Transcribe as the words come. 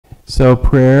So,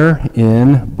 prayer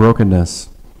in brokenness.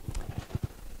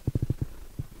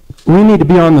 We need to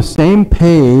be on the same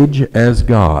page as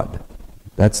God.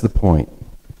 That's the point.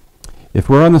 If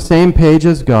we're on the same page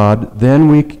as God, then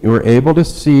we're able to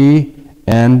see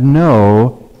and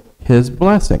know His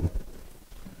blessing.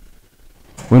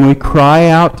 When we cry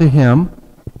out to Him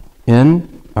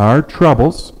in our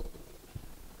troubles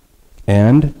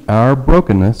and our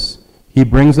brokenness, He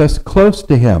brings us close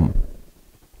to Him.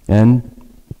 And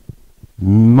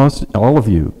all of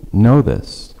you know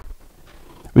this.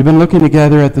 We've been looking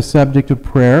together at the subject of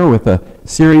prayer with a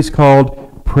series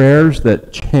called Prayers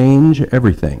That Change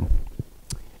Everything.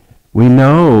 We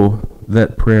know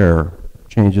that prayer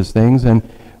changes things, and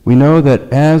we know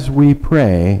that as we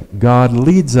pray, God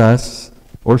leads us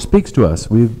or speaks to us.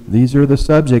 These are the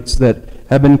subjects that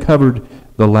have been covered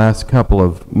the last couple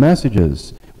of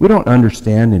messages. We don't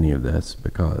understand any of this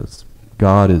because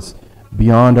God is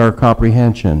beyond our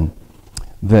comprehension,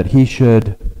 that He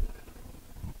should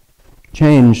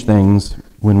change things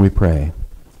when we pray,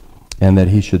 and that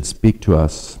He should speak to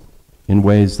us in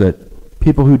ways that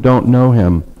people who don't know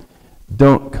Him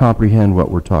don't comprehend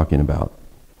what we're talking about.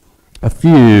 A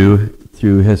few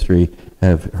through history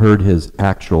have heard His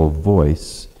actual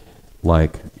voice,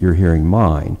 like you're hearing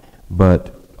mine,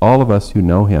 but all of us who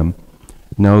know Him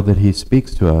know that He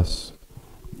speaks to us,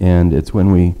 and it's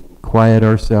when we quiet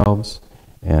ourselves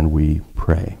and we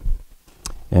pray.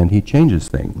 And He changes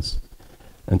things.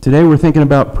 And today we're thinking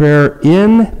about prayer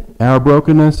in our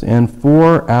brokenness and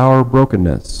for our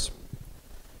brokenness.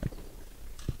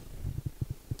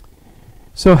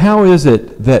 So how is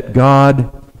it that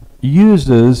God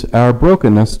uses our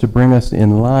brokenness to bring us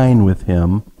in line with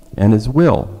Him and His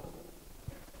will?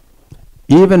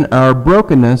 Even our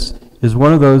brokenness is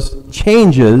one of those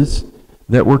changes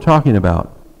that we're talking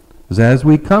about. Because as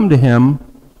we come to Him,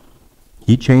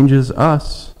 He changes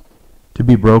us to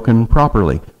be broken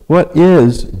properly. What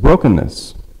is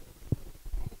brokenness?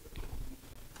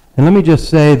 And let me just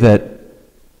say that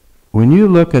when you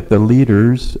look at the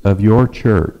leaders of your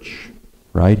church,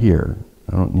 right here,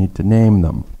 I don't need to name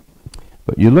them,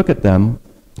 but you look at them,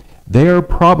 they are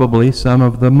probably some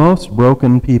of the most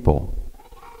broken people.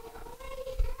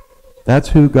 That's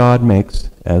who God makes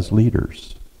as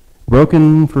leaders.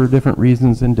 Broken for different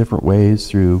reasons in different ways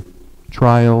through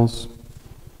trials.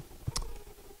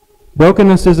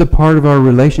 Brokenness is a part of our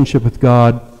relationship with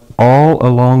God all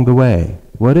along the way.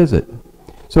 What is it?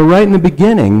 So right in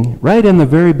the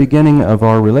very beginning of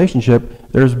our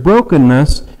relationship, there's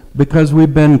brokenness because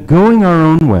we've been going our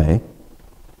own way.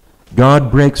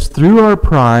 God breaks through our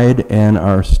pride and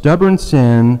our stubborn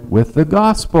sin with the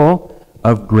gospel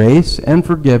of grace and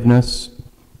forgiveness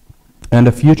and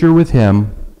a future with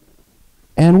Him.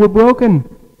 And we're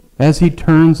broken as He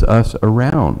turns us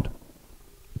around.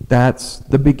 That's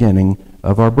the beginning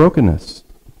of our brokenness.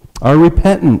 Our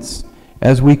repentance,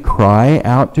 as we cry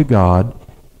out to God,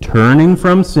 turning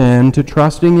from sin to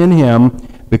trusting in Him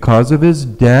because of His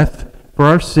death for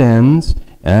our sins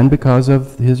and because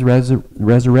of His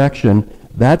resurrection,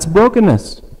 that's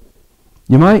brokenness.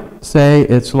 You might say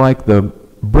it's like the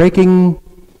breaking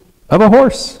of a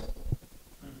horse.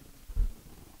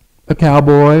 A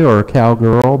cowboy or a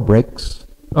cowgirl breaks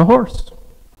a horse.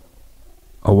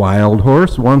 A wild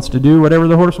horse wants to do whatever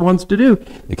the horse wants to do.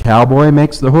 The cowboy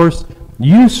makes the horse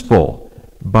useful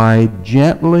by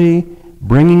gently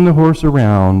bringing the horse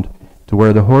around to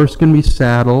where the horse can be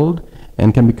saddled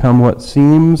and can become what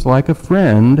seems like a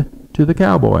friend to the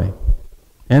cowboy,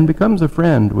 and becomes a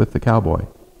friend with the cowboy.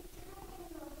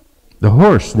 The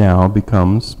horse now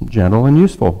becomes gentle and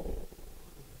useful.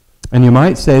 And you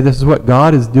might say this is what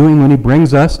God is doing when He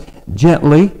brings us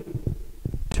gently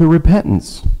to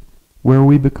repentance, where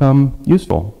we become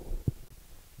useful.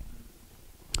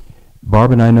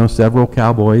 Barb and I know several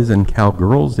cowboys and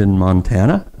cowgirls in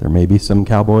Montana. There may be some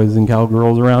cowboys and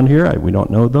cowgirls around here. We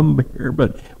don't know them here,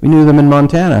 but we knew them in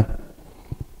Montana.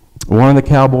 One of the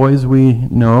cowboys we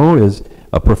know is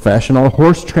a professional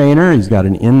horse trainer. He's got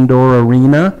an indoor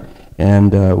arena,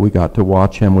 and we got to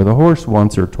watch him with a horse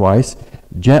once or twice,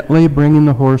 gently bringing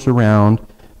the horse around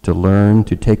to learn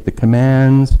to take the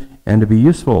commands and to be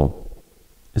useful.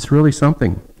 It's really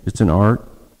something. It's an art.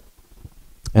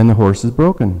 And the horse is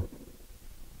broken.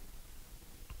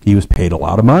 He was paid a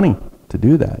lot of money to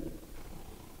do that.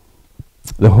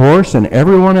 The horse and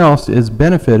everyone else is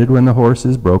benefited when the horse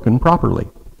is broken properly.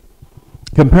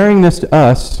 Comparing this to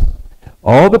us,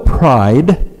 all the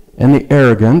pride and the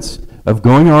arrogance of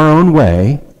going our own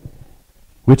way,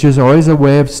 which is always a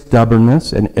way of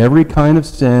stubbornness and every kind of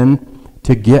sin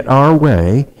to get our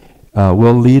way,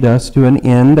 will lead us to an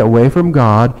end away from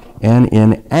God and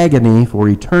in agony for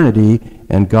eternity,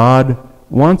 and God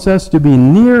wants us to be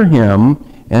near him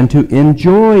and to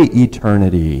enjoy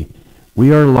eternity.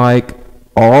 We are like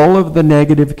all of the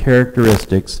negative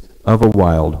characteristics of a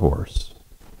wild horse.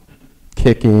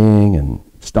 Kicking and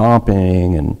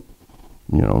stomping and,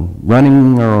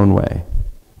 running our own way.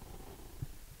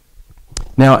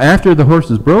 Now, after the horse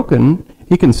is broken,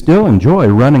 he can still enjoy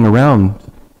running around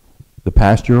the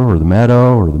pasture or the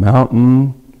meadow or the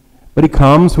mountain, but he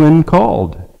comes when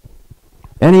called.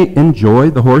 And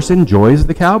the horse enjoys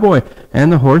the cowboy,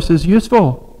 and the horse is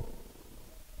useful.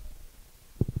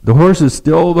 The horse is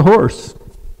still the horse.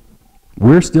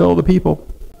 We're still the people.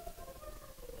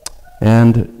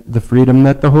 And the freedom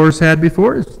that the horse had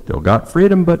before, he's still got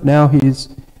freedom, but now he's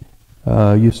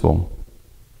useful.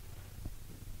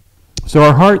 So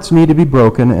our hearts need to be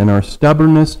broken, and our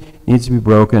stubbornness needs to be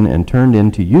broken and turned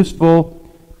into useful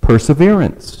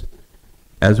perseverance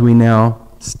as we now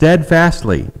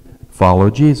steadfastly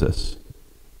follow Jesus.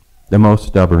 The most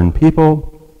stubborn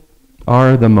people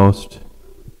are the most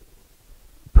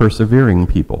persevering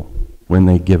people when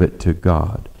they give it to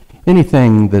God.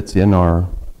 Anything that's in our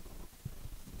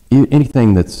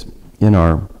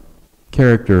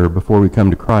character before we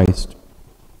come to Christ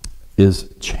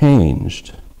is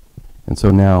changed. And so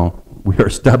now we are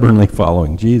stubbornly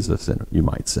following Jesus, you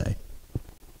might say.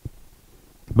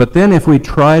 But then if we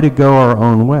try to go our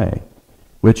own way,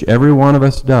 which every one of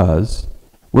us does,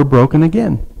 we're broken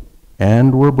again.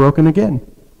 And we're broken again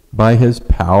by his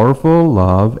powerful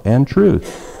love and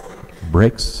truth.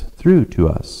 Breaks through to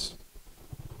us.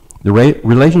 The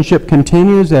relationship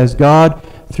continues as God,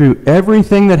 through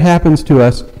everything that happens to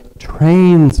us,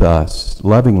 trains us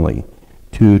lovingly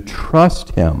to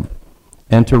trust him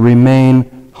and to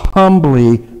remain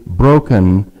humbly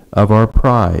broken of our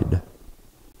pride.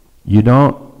 You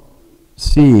don't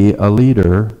see a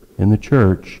leader in the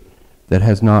church that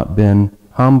has not been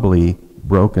humbly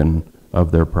broken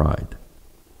of their pride.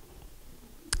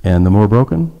 And the more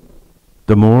broken,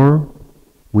 the more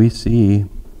we see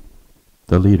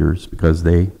the leaders, because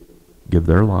they give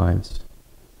their lives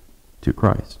to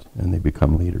Christ and they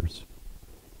become leaders.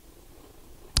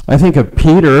 I think of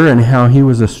Peter and how he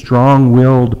was a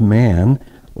strong-willed man,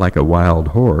 like a wild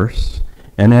horse.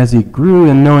 And as he grew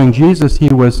in knowing Jesus, he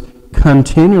was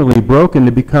continually broken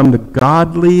to become the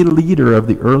godly leader of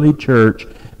the early church,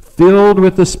 filled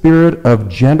with the spirit of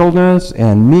gentleness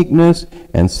and meekness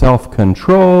and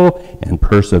self-control and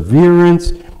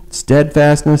perseverance,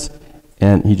 steadfastness,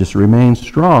 and he just remained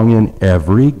strong in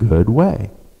every good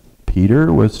way.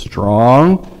 Peter was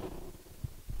strong,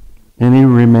 and he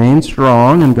remained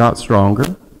strong and got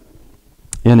stronger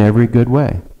in every good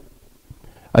way.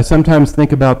 I sometimes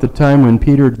think about the time when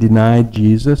Peter denied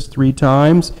Jesus 3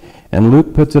 times, and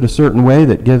Luke puts it a certain way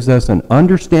that gives us an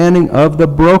understanding of the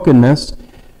brokenness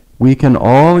we can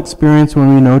all experience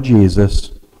when we know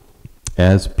Jesus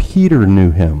as Peter knew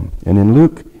him. And in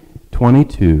Luke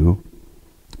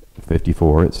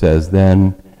 22:54 it says,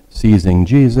 "Then seizing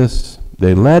Jesus,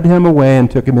 they led him away and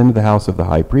took him into the house of the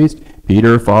high priest.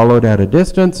 Peter followed at a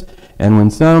distance, and when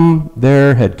some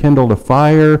there had kindled a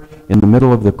fire in the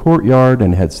middle of the courtyard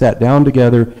and had sat down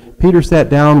together, Peter sat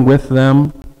down with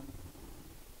them."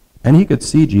 And he could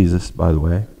see Jesus, by the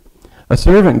way. A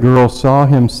servant girl saw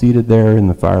him seated there in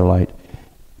the firelight.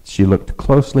 She looked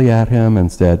closely at him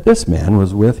and said, "This man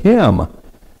was with him."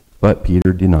 But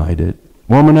Peter denied it.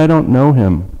 "Woman, I don't know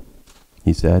him,"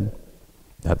 he said.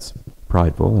 That's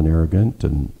prideful and arrogant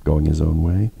and going his own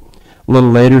way. A little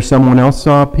later, someone else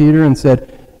saw Peter and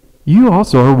said, "You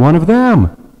also are one of them."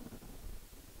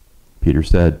 Peter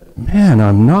said, "Man,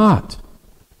 I'm not."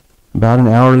 About an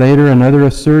hour later, another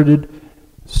asserted,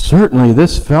 "Certainly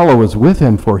this fellow was with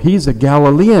him, for he's a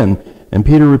Galilean." And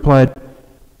Peter replied,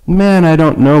 "Man, I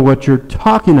don't know what you're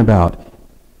talking about."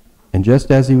 And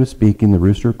just as he was speaking, the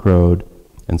rooster crowed.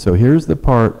 And so here's the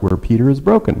part where Peter is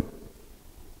broken.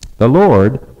 The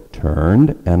Lord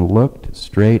turned and looked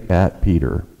straight at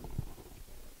Peter.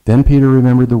 Then Peter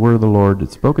remembered the word of the Lord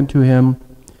had spoken to him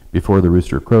before the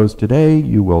rooster crows, "Today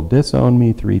you will disown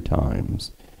me 3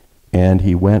 times." And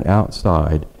he went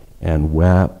outside and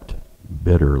wept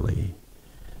bitterly.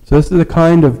 So this is the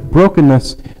kind of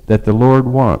brokenness that the Lord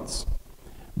wants.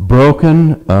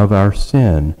 Broken of our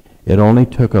sin. It only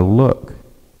took a look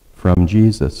from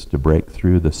Jesus to break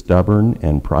through the stubborn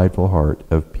and prideful heart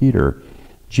of Peter.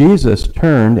 Jesus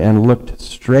turned and looked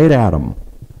straight at him.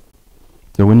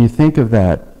 So when you think of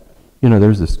that,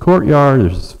 there's this courtyard,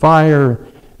 there's this fire,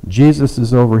 Jesus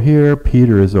is over here,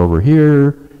 Peter is over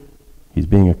here, he's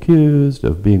being accused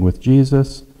of being with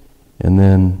Jesus, and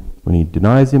then when he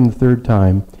denies him the 3rd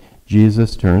time,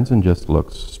 Jesus turns and just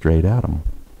looks straight at him.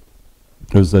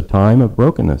 It was a time of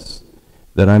brokenness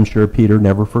that I'm sure Peter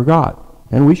never forgot,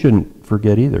 and we shouldn't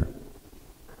forget either.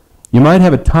 You might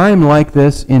have a time like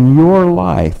this in your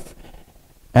life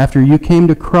after you came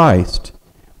to Christ,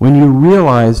 when you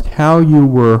realized how you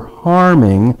were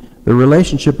harming the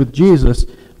relationship with Jesus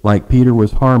like Peter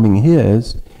was harming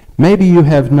his. Maybe you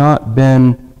have not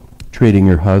been treating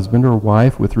your husband or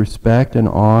wife with respect and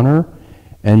honor,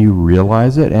 and you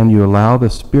realize it, and you allow the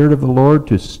Spirit of the Lord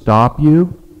to stop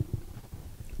you,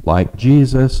 like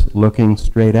Jesus looking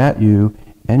straight at you,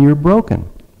 and you're broken,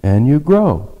 and you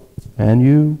grow, and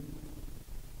you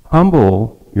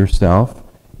humble yourself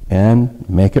and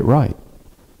make it right.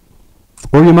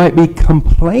 Or you might be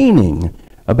complaining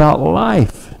about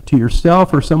life to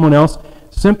yourself or someone else,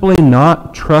 simply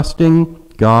not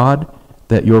trusting God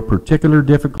that your particular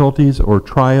difficulties or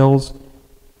trials,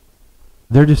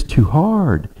 they're just too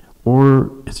hard,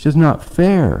 or it's just not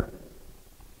fair.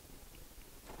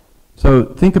 So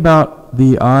think about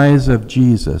the eyes of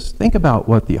Jesus. Think about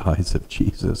what the eyes of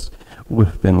Jesus would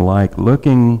have been like,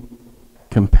 looking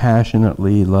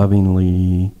compassionately,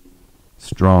 lovingly,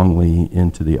 strongly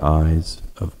into the eyes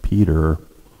of Peter.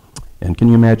 And can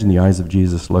you imagine the eyes of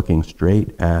Jesus looking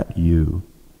straight at you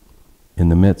in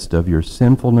the midst of your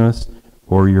sinfulness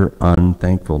or your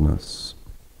unthankfulness?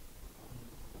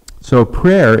 So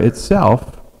prayer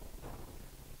itself,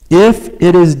 if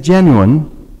it is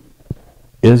genuine,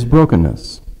 is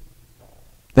brokenness.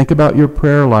 Think about your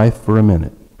prayer life for a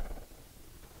minute.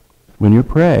 When you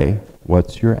pray,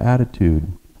 what's your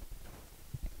attitude?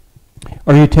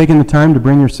 Are you taking the time to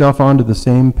bring yourself onto the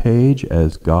same page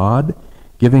as God,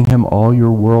 giving him all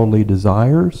your worldly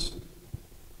desires?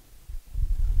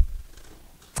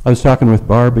 I was talking with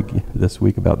Barb this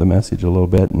week about the message a little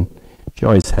bit, and she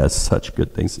always has such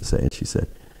good things to say. And she said,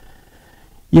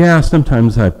 yeah,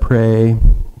 sometimes I pray,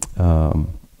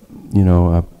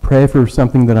 I pray for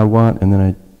something that I want, and then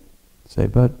I say,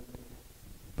 but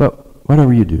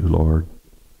whatever you do, Lord.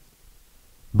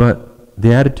 But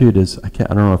the attitude is, I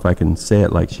don't know if I can say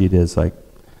it like she does, like,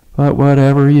 but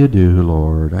whatever you do,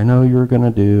 Lord, I know you're going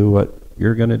to do what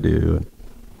you're going to do.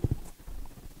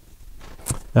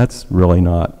 That's really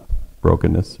not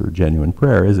brokenness or genuine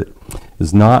prayer, is it?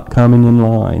 It's not coming in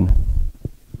line.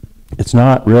 It's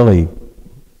not really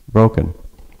broken.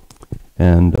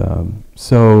 And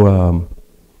so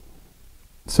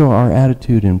our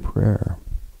attitude in prayer.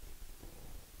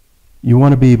 You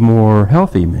want to be more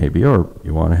healthy, maybe, or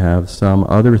you want to have some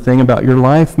other thing about your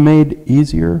life made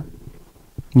easier.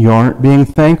 You aren't being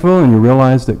thankful, and you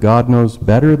realize that God knows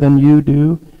better than you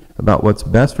do about what's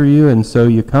best for you, and so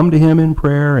you come to him in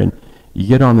prayer, and you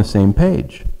get on the same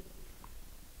page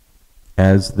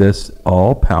as this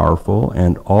all-powerful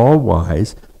and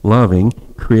all-wise, loving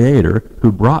Creator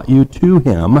who brought you to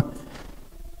him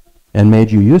and made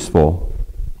you useful.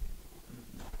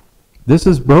 This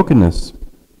is brokenness.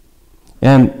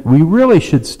 And we really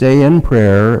should stay in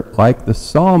prayer like the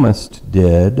psalmist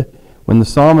did when the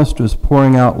psalmist was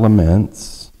pouring out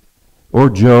laments, or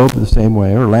Job the same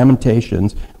way, or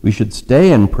Lamentations. We should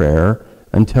stay in prayer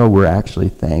until we're actually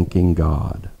thanking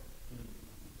God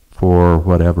for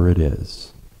whatever it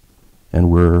is. And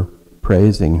we're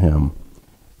praising him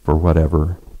for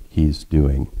whatever he's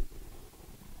doing.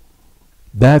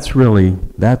 That's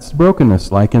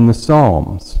brokenness, like in the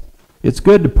Psalms. It's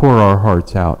good to pour our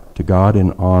hearts out to God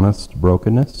in honest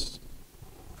brokenness,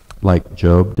 like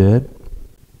Job did.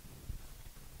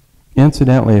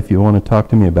 Incidentally, if you want to talk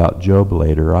to me about Job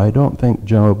later, I don't think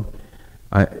Job,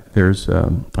 I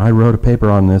wrote a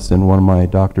paper on this in one of my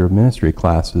Doctor of Ministry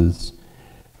classes.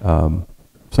 Some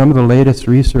of the latest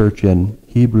research in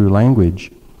Hebrew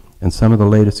language and some of the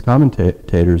latest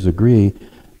commentators agree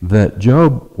that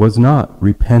Job was not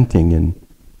repenting in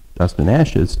dust and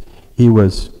ashes. He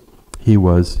was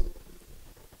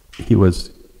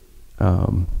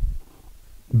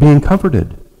being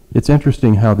comforted. It's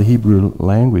interesting how the Hebrew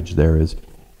language there is.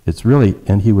 It's really,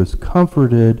 and he was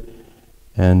comforted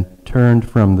and turned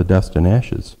from the dust and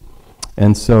ashes.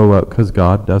 And so, because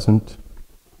God doesn't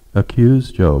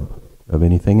accuse Job of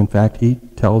anything. In fact, he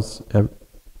tells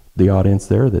the audience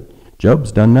there that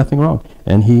Job's done nothing wrong.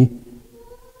 And he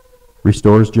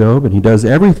restores Job, and he does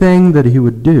everything that he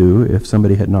would do if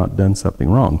somebody had not done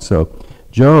something wrong. So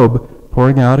Job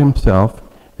pouring out himself,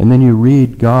 and then you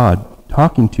read God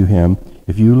talking to him.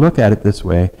 If you look at it this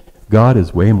way, God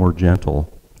is way more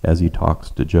gentle as he talks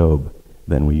to Job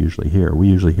than we usually hear. We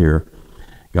usually hear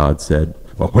God said,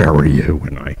 well, where were you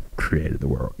when I created the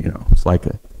world? It's like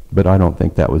but I don't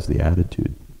think that was the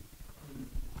attitude.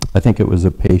 I think it was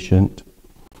a patient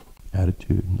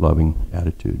attitude, loving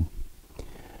attitude.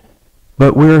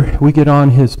 But we get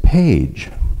on his page.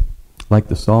 like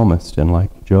the psalmist and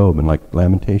like Job and like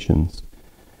Lamentations.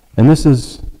 And this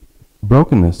is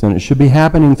brokenness, and it should be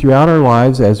happening throughout our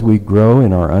lives as we grow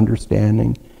in our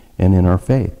understanding and in our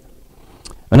faith.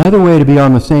 Another way to be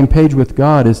on the same page with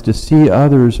God is to see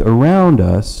others around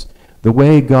us the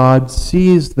way God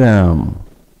sees them.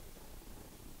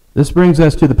 This brings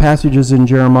us to the passages in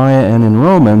Jeremiah and in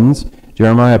Romans.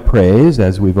 Jeremiah prays,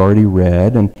 as we've already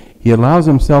read, and he allows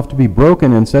himself to be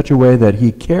broken in such a way that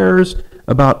he cares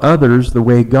about others the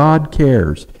way God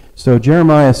cares. So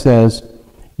Jeremiah says,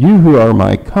 "You who are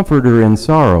my comforter in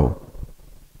sorrow."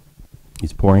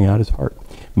 He's pouring out his heart.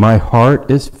 "My heart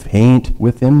is faint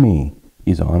within me."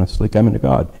 He's honestly coming to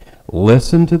God.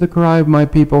 "Listen to the cry of my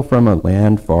people from a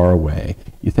land far away."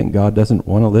 You think God doesn't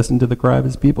want to listen to the cry of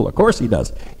his people? Of course he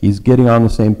does. He's getting on the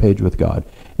same page with God.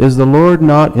 "Is the Lord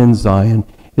not in Zion?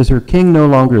 Is her king no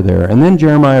longer there?" And then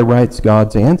Jeremiah writes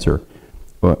God's answer,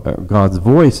 God's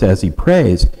voice as he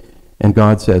prays. And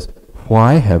God says,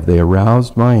 "Why have they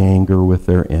aroused my anger with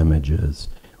their images,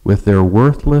 with their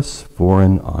worthless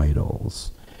foreign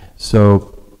idols?"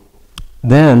 So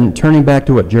then, turning back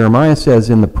to what Jeremiah says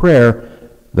in the prayer,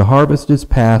 "The harvest is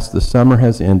past, the summer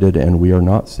has ended, and we are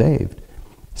not saved.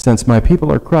 Since my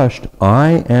people are crushed,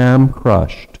 I am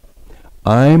crushed.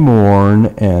 I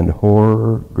mourn, and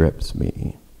horror grips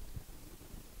me."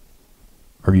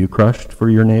 Are you crushed for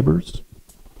your neighbors?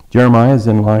 Jeremiah is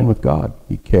in line with God.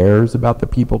 He cares about the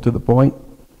people to the point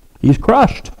he's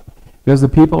crushed, because the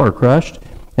people are crushed.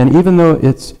 And even though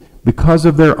it's because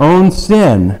of their own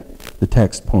sin, the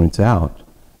text points out,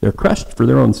 they're crushed for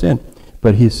their own sin,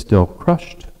 but he's still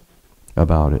crushed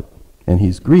about it, and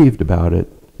he's grieved about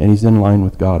it, and he's in line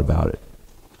with God about it.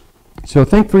 So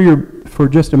think for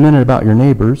just a minute about your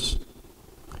neighbors.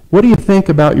 What do you think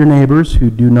about your neighbors who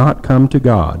do not come to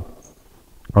God?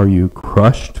 Are you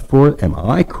crushed for? Am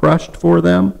I crushed for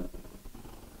them?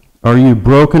 Are you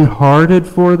brokenhearted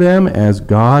for them as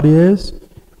God is?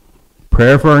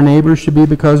 Prayer for our neighbors should be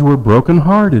because we're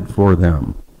brokenhearted for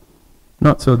them.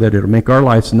 Not so that it'll make our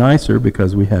lives nicer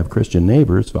because we have Christian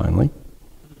neighbors, finally.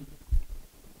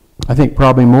 I think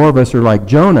probably more of us are like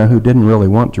Jonah, who didn't really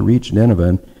want to reach Nineveh.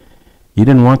 And he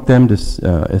didn't want them to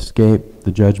escape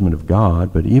the judgment of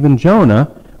God. But even Jonah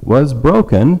was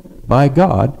broken by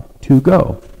God to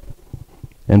go.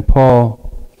 And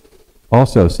Paul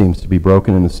also seems to be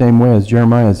broken in the same way as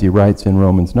Jeremiah, as he writes in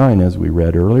Romans 9, as we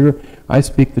read earlier, "I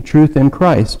speak the truth in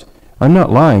Christ. I'm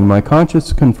not lying. My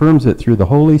conscience confirms it through the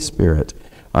Holy Spirit.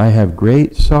 I have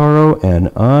great sorrow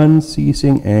and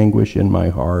unceasing anguish in my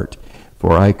heart,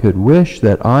 for I could wish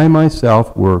that I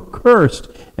myself were cursed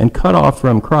and cut off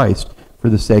from Christ for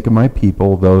the sake of my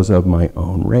people, those of my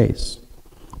own race."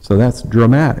 So that's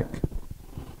dramatic.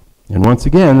 And once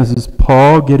again, this is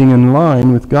Paul getting in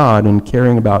line with God and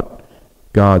caring about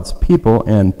God's people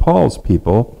and Paul's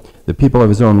people, the people of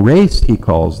his own race, he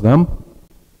calls them.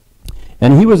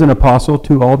 And he was an apostle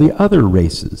to all the other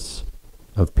races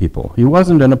of people. He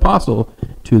wasn't an apostle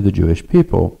to the Jewish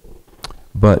people,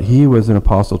 but he was an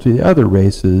apostle to the other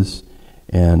races,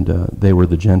 and they were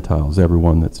the Gentiles,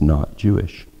 everyone that's not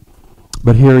Jewish.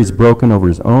 But here he's broken over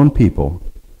his own people.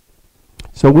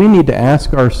 So we need to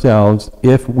ask ourselves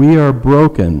if we are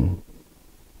broken.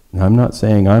 Now, I'm not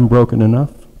saying I'm broken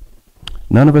enough.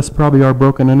 None of us probably are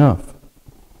broken enough.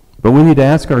 But we need to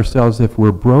ask ourselves if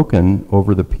we're broken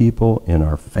over the people in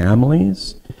our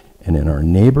families and in our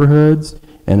neighborhoods,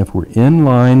 and if we're in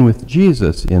line with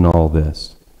Jesus in all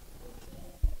this.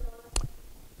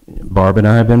 Barb and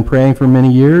I have been praying for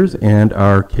many years, and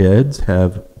our kids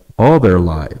have all their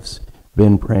lives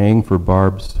been praying for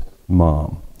Barb's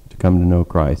mom to come to know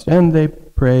Christ. And they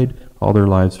prayed all their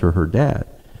lives for her dad,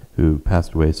 who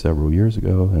passed away several years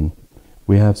ago, and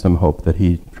we have some hope that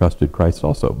he trusted Christ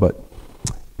also. But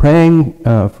praying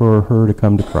for her to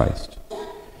come to Christ.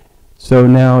 So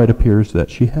now it appears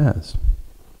that she has.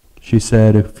 She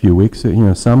said a few weeks,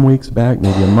 some weeks back,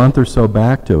 maybe a month or so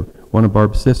back, to one of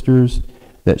Barb's sisters,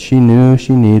 that she knew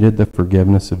she needed the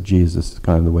forgiveness of Jesus,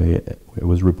 kind of the way it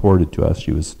was reported to us.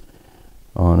 She was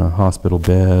on a hospital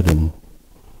bed, and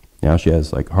now she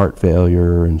has like heart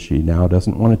failure, and she now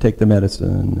doesn't want to take the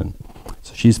medicine, and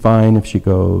so she's fine if she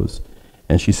goes.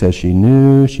 And she says she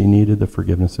knew she needed the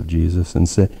forgiveness of Jesus. And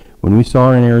said, when we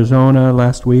saw her in Arizona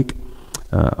last week,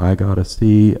 I got to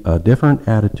see a different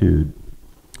attitude.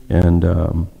 And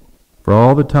for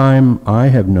all the time I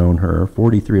have known her,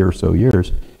 43 or so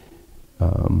years,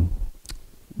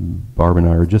 Barb and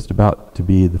I are just about to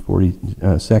be the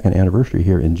 42nd anniversary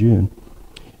here in June.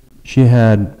 She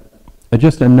had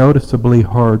just a noticeably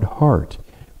hard heart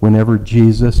whenever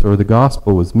Jesus or the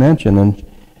gospel was mentioned. And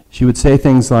she would say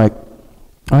things like,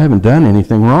 I haven't done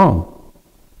anything wrong.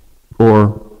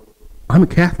 or I'm a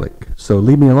Catholic, so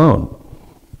leave me alone.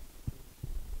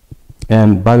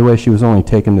 And by the way, she was only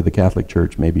taken to the Catholic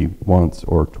Church maybe once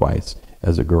or twice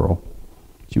as a girl.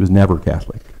 She was never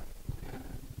Catholic.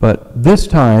 But this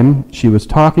time, she was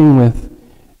talking with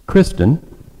Kristen.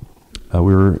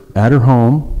 We were at her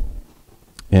home,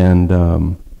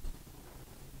 and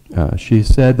she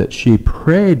said that she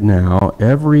prayed now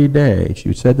every day.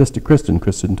 She said this to Kristen.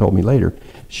 Kristen told me later.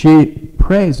 She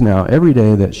prays now every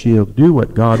day that she'll do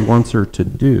what God wants her to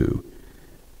do.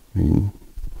 I mean,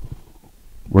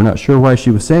 we're not sure why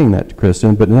she was saying that to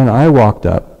Kristen, but then I walked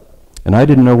up, and I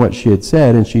didn't know what she had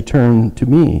said, and she turned to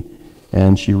me,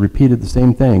 and she repeated the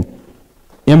same thing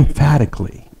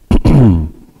emphatically.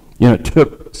 It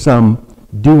took some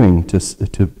doing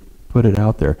to put it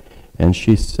out there. And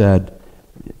she said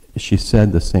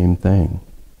the same thing.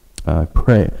 I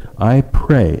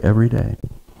pray every day.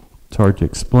 It's hard to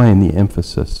explain the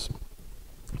emphasis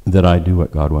that I do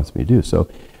what God wants me to do. So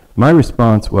my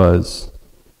response was,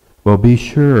 well, be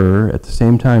sure at the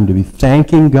same time to be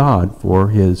thanking God for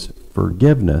his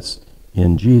forgiveness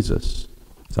in Jesus.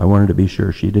 So I wanted to be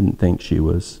sure she didn't think she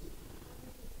was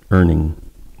earning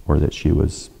or that she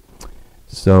was.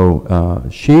 So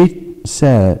she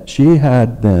said she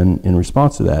had then, in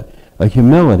response to that, a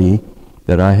humility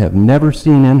that I have never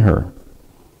seen in her.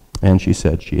 And she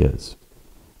said she is.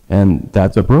 And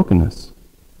that's a brokenness.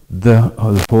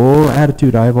 The whole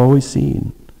attitude I've always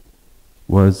seen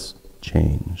was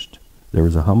changed. There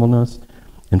was a humbleness.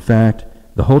 In fact,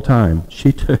 the whole time,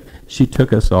 she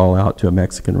took us all out to a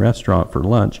Mexican restaurant for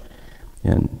lunch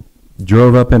and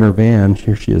drove up in her van.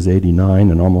 Here she is,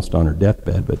 89 and almost on her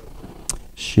deathbed, but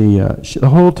she the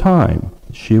whole time,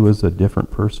 she was a different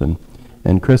person.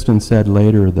 And Kristen said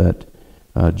later that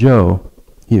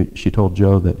she told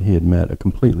Joe that he had met a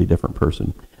completely different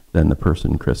person than the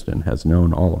person Kristen has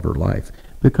known all of her life,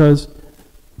 because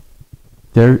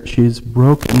she's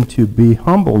broken to be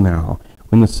humble now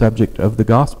when the subject of the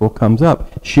gospel comes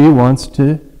up. She wants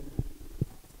to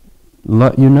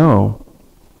let you know,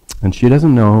 and she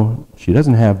doesn't know, she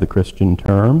doesn't have the Christian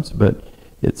terms, but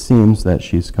it seems that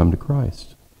she's come to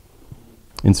Christ.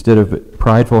 Instead of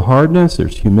prideful hardness,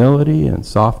 there's humility and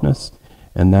softness,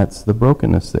 and that's the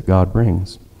brokenness that God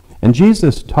brings. And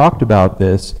Jesus talked about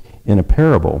this in a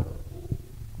parable.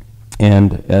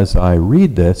 And as I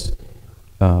read this,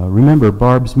 remember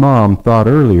Barb's mom thought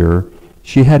earlier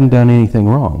she hadn't done anything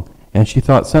wrong. And she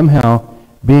thought somehow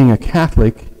being a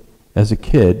Catholic as a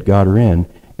kid got her in.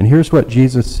 And here's what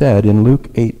Jesus said in Luke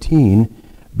 18,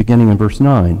 beginning in verse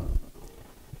 9.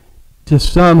 To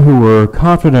some who were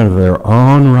confident of their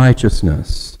own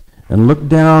righteousness and looked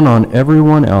down on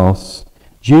everyone else,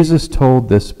 Jesus told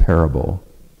this parable.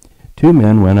 2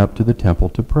 men went up to the temple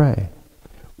to pray,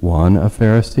 one a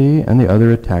Pharisee and the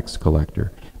other a tax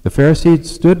collector. The Pharisee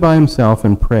stood by himself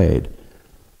and prayed,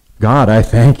 God, I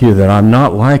thank you that I'm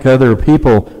not like other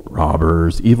people,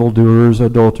 robbers, evildoers,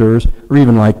 adulterers, or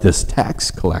even like this tax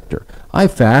collector. I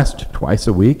fast twice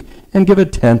a week and give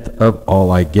 1/10 of all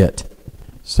I get.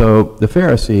 So the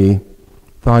Pharisee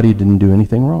thought he didn't do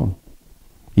anything wrong.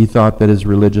 He thought that his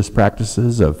religious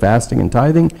practices of fasting and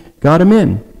tithing got him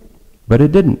in, but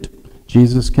it didn't.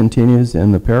 Jesus continues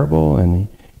in the parable, and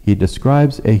he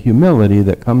describes a humility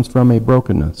that comes from a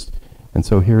brokenness. And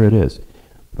so here it is.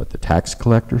 But the tax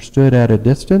collector stood at a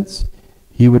distance.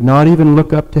 He would not even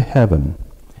look up to heaven,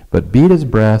 but beat his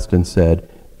breast and said,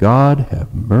 God,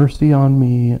 have mercy on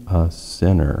me, a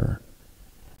sinner.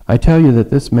 I tell you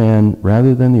that this man,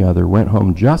 rather than the other, went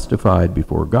home justified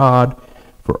before God.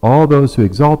 For all those who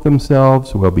exalt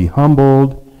themselves will be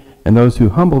humbled, and those who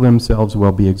humble themselves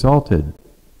will be exalted.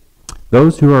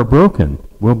 Those who are broken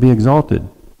will be exalted.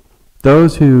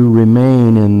 Those who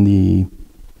remain in the,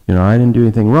 I didn't do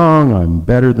anything wrong, I'm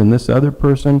better than this other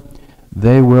person,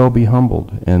 they will be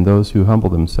humbled, and those who humble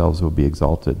themselves will be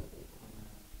exalted.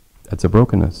 That's a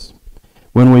brokenness.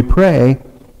 When we pray,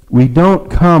 we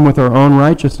don't come with our own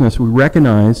righteousness. We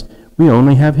recognize we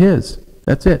only have His.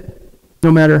 That's it.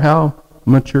 No matter how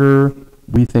mature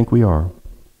we think we are.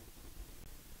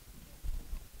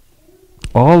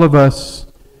 All of us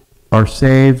are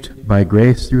saved by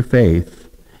grace through faith.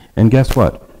 And guess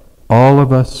what? All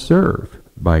of us serve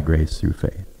by grace through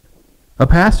faith. A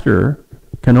pastor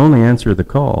can only answer the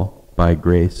call by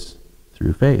grace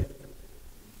through faith.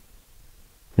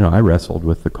 I wrestled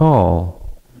with the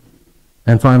call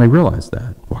and finally realized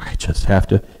that. Well, I just have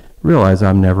to realize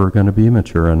I'm never going to be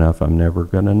mature enough. I'm never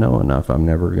going to know enough. I'm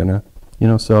never going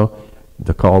to, so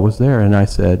the call was there, and I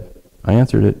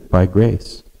answered it by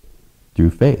grace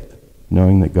through faith,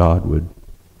 knowing that God would,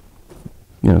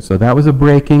 so that was a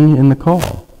breaking in the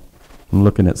call. I'm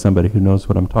looking at somebody who knows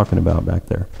what I'm talking about back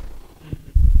there.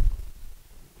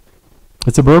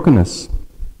 It's a brokenness.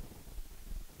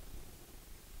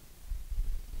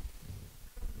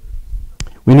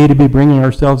 We need to be bringing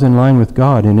ourselves in line with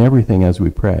God in everything as we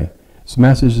pray. This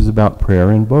message is about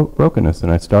prayer in brokenness,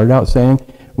 and I started out saying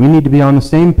we need to be on the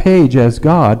same page as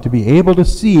God to be able to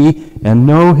see and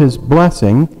know His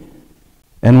blessing.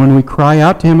 And when we cry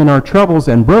out to Him in our troubles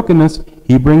and brokenness,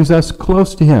 He brings us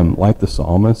close to Him, like the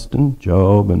psalmist and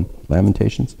Job and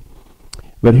Lamentations.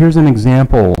 But here's an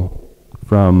example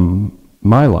from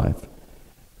my life.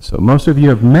 So most of you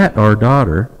have met our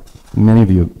daughter. Many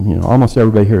of you, almost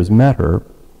everybody here has met her.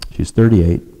 She's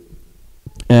 38.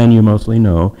 And you mostly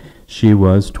know she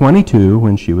was 22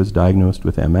 when she was diagnosed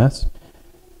with MS.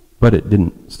 But it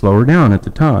didn't slow her down at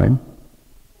the time.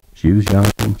 She was young,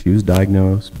 she was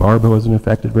diagnosed. Barb wasn't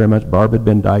affected very much. Barb had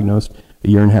been diagnosed a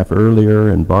year and a half earlier,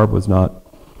 and Barb was not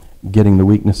getting the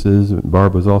weaknesses.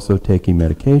 Barb was also taking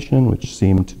medication, which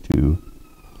seemed to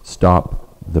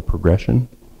stop the progression.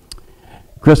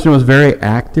 Kristen was very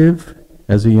active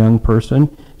as a young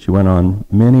person. She went on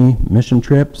many mission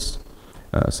trips,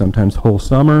 sometimes whole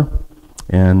summer,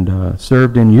 and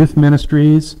served in youth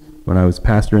ministries. When I was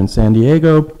pastor in San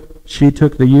Diego, she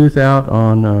took the youth out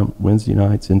on Wednesday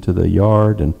nights into the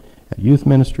yard and at youth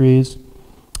ministries,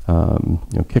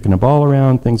 kicking a ball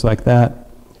around, things like that.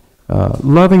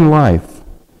 Loving life.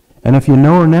 And if you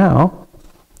know her now,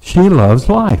 she loves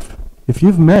life. If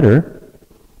you've met her,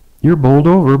 you're bowled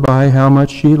over by how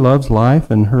much she loves life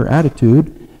and her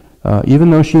attitude, even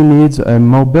though she needs a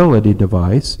mobility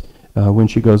device when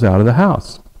she goes out of the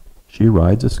house. She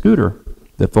rides a scooter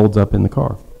that folds up in the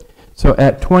car. So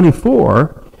at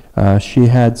 24, she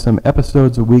had some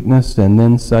episodes of weakness, and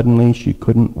then suddenly she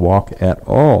couldn't walk at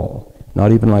all,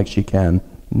 not even like she can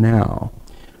now.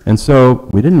 And so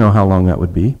we didn't know how long that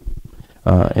would be.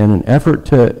 In an effort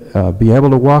to be able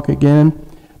to walk again,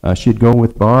 she'd go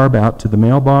with Barb out to the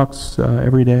mailbox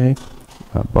every day.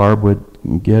 Barb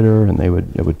would get her, and it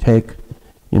would take,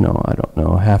 I don't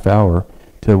know, a half hour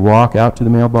to walk out to the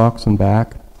mailbox and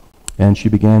back. And she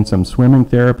began some swimming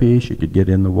therapy. She could get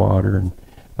in the water and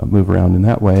move around in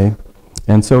that way.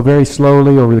 And so very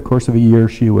slowly, over the course of a year,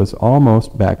 she was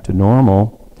almost back to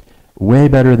normal, way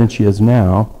better than she is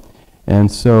now.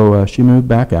 And so she moved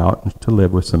back out to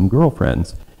live with some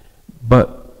girlfriends.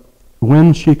 But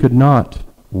when she could not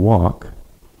walk,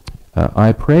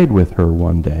 I prayed with her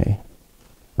one day,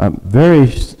 very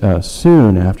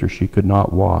soon after she could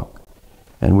not walk.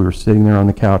 And we were sitting there on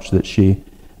the couch that she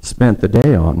spent the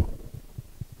day on.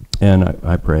 And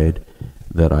I prayed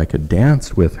that I could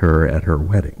dance with her at her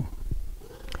wedding.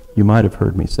 You might have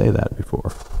heard me say that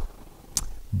before.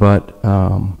 But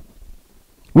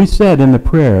we said in the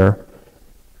prayer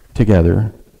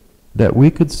together that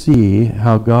we could see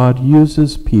how God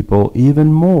uses people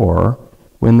even more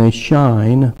when they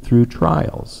shine through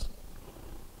trials.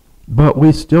 But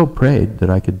we still prayed that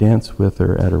I could dance with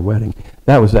her at her wedding.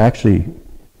 That was actually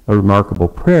a remarkable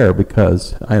prayer,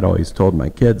 because I had always told my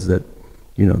kids that,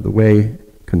 the way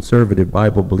conservative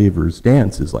Bible believers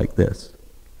dance is like this.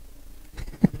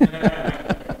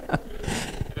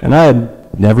 And I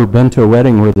had never been to a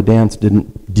wedding where the dance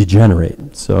didn't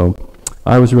degenerate. So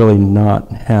I was really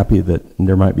not happy that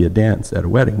there might be a dance at a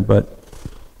wedding. But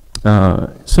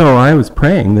so I was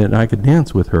praying that I could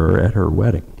dance with her at her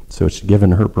wedding. So she's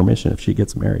given her permission if she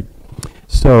gets married.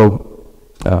 So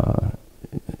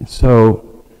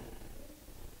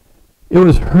it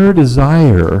was her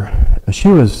desire. She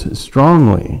was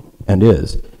strongly, and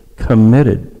is,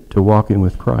 committed to walking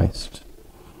with Christ.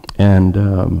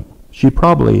 And she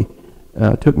probably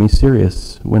took me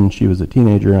serious when she was a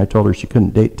teenager, and I told her she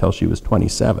couldn't date till she was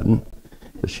 27.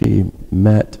 She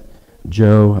met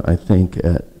Joe, I think,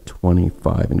 at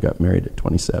 25 and got married at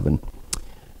 27.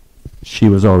 She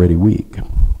was already weak.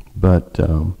 But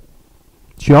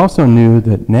she also knew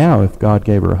that now, if God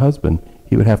gave her a husband,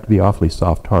 he would have to be awfully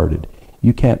soft-hearted.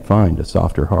 You can't find a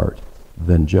softer heart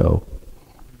than Joe.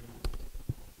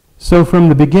 So from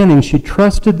the beginning, she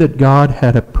trusted that God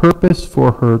had a purpose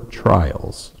for her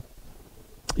trials,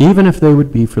 even if they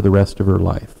would be for the rest of her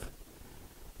life.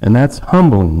 And that's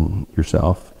humbling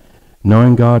yourself,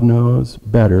 knowing God knows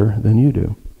better than you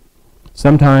do.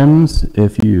 Sometimes,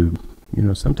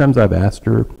 sometimes I've asked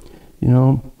her,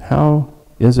 how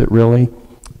is it really?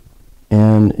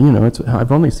 And,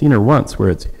 I've only seen her once where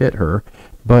it's hit her,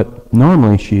 but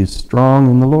normally she's strong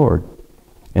in the Lord.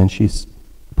 And she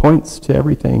points to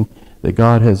everything that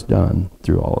God has done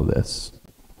through all of this.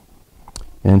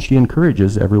 And she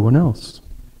encourages everyone else.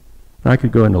 I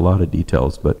could go into a lot of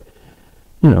details, but,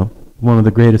 one of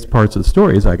the greatest parts of the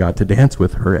story is I got to dance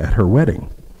with her at her wedding.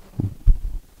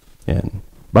 And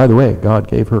by the way, God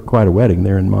gave her quite a wedding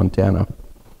there in Montana,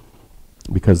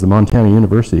 because the Montana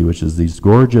University, which is these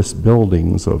gorgeous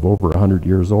buildings of over 100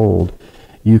 years old,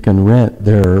 you can rent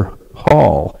their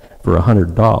hall for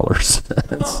 $100.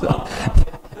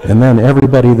 And then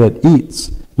everybody that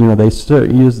eats, they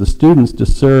use the students to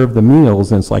serve the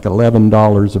meals, and it's like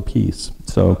 $11 a piece.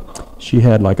 So she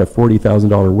had like a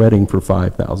 $40,000 wedding for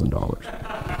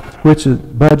 $5,000, which is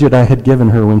budget I had given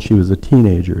her when she was a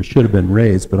teenager. It should have been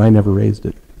raised, but I never raised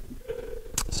it.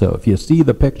 So if you see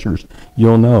the pictures,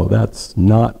 you'll know that's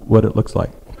not what it looks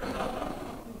like.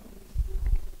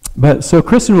 But so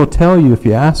Kristen will tell you, if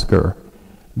you ask her,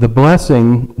 the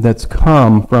blessing that's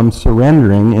come from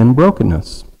surrendering in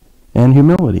brokenness and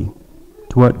humility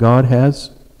to what God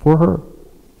has for her.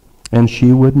 And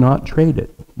she would not trade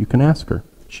it. You can ask her.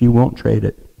 She won't trade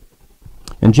it.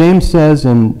 And James says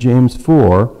in James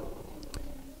 4,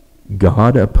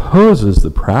 God opposes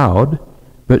the proud,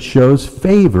 but shows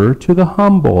favor to the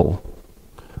humble.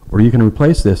 Or you can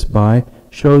replace this by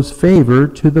shows favor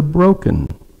to the broken.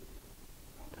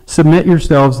 Submit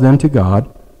yourselves then to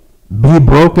God. Be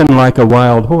broken like a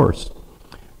wild horse.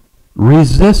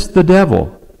 Resist the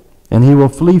devil, and he will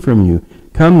flee from you.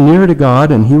 Come near to God,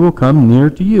 and he will come near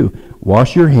to you.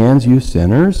 Wash your hands, you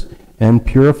sinners, and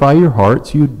purify your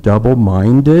hearts, you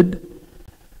double-minded.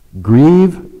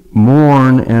 Grieve,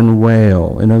 mourn, and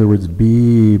wail. In other words,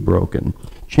 be broken.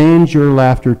 Change your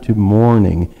laughter to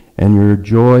mourning, and your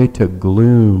joy to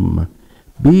gloom.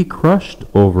 Be crushed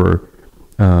over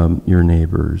your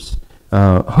neighbors.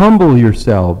 Humble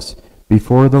yourselves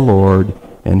before the Lord,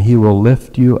 and he will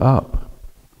lift you up.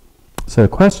 So a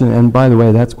question, and by the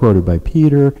way, that's quoted by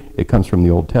Peter. It comes from the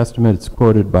Old Testament. It's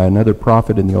quoted by another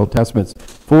prophet in the Old Testament.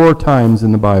 It's 4 times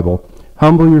in the Bible.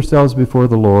 Humble yourselves before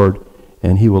the Lord,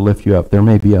 and he will lift you up. There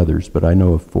may be others, but I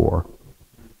know of 4.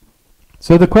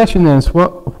 So the question then is,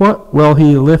 what will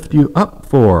he lift you up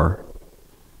for?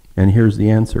 And here's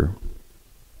the answer.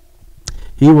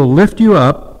 He will lift you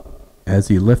up as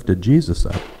he lifted Jesus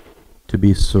up, to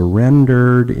be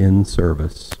surrendered in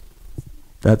service.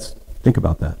 Think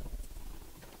about that.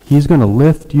 He's going to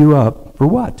lift you up for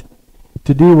what?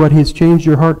 To do what he's changed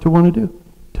your heart to want to do.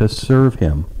 To serve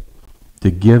him.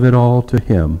 To give it all to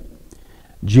him.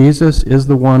 Jesus is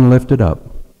the one lifted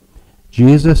up.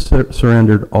 Jesus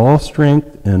surrendered all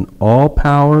strength and all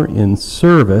power in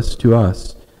service to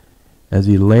us as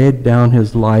he laid down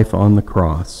his life on the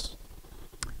cross.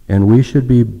 And we should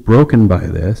be broken by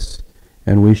this,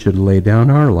 and we should lay down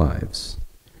our lives.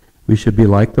 We should be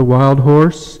like the wild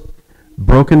horse,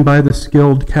 broken by the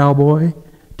skilled cowboy,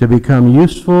 to become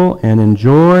useful and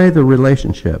enjoy the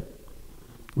relationship.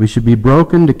 We should be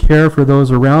broken to care for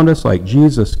those around us like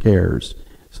Jesus cares.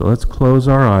 So let's close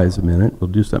our eyes a minute. We'll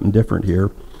do something different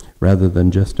here rather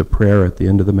than just a prayer at the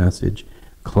end of the message.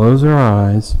 Close our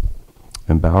eyes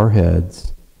and bow our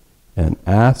heads and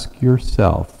ask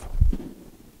yourself,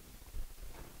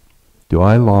 do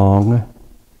I long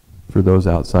for those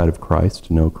outside of Christ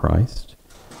to know Christ?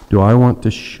 Do I want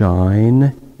to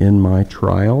shine in my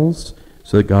trials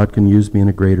so that God can use me in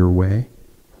a greater way?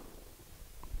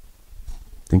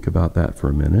 Think about that for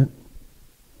a minute.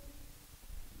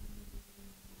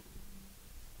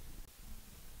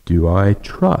 Do I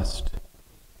trust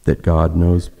that God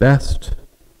knows best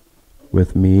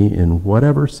with me in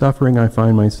whatever suffering I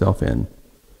find myself in?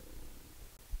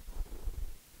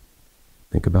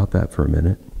 Think about that for a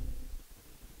minute.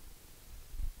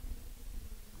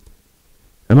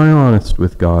 Am I honest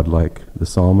with God like the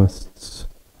psalmists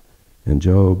and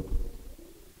Job,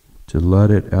 to let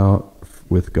it out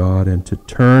with God and to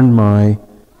turn my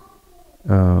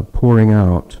pouring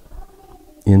out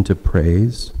into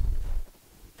praise?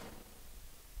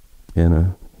 And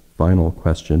a final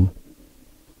question,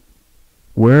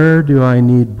 where do I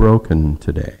need broken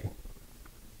today?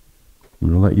 I'm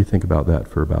going to let you think about that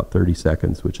for about 30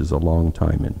 seconds, which is a long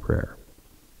time in prayer.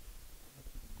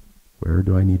 Where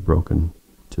do I need broken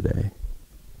today?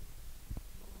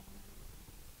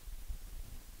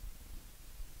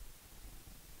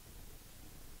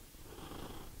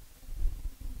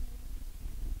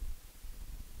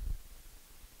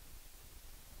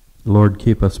 Lord,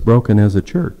 keep us broken as a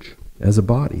church, as a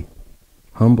body,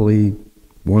 humbly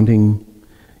wanting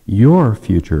your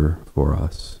future for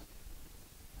us,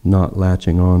 not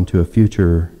latching on to a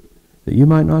future that you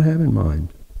might not have in mind,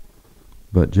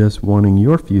 but just wanting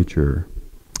your future.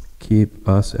 Keep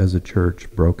us as a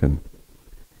church broken,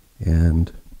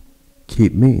 and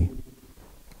keep me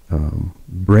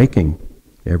breaking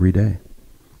every day,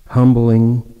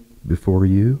 humbling before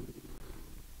you.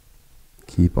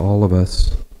 Keep all of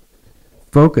us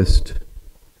focused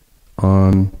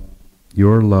on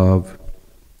your love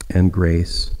and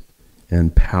grace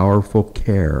and powerful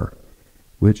care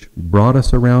which brought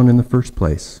us around in the first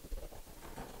place.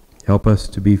 Help us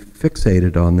to be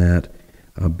fixated on that,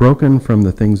 broken from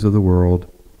the things of the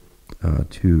world,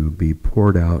 to be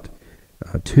poured out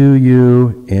to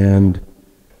you, and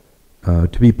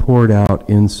to be poured out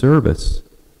in service,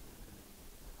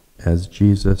 as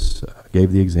Jesus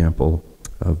gave the example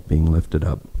of being lifted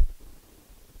up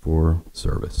for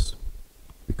service,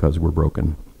 because we're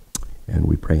broken. And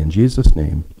we pray in Jesus'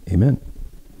 name, amen.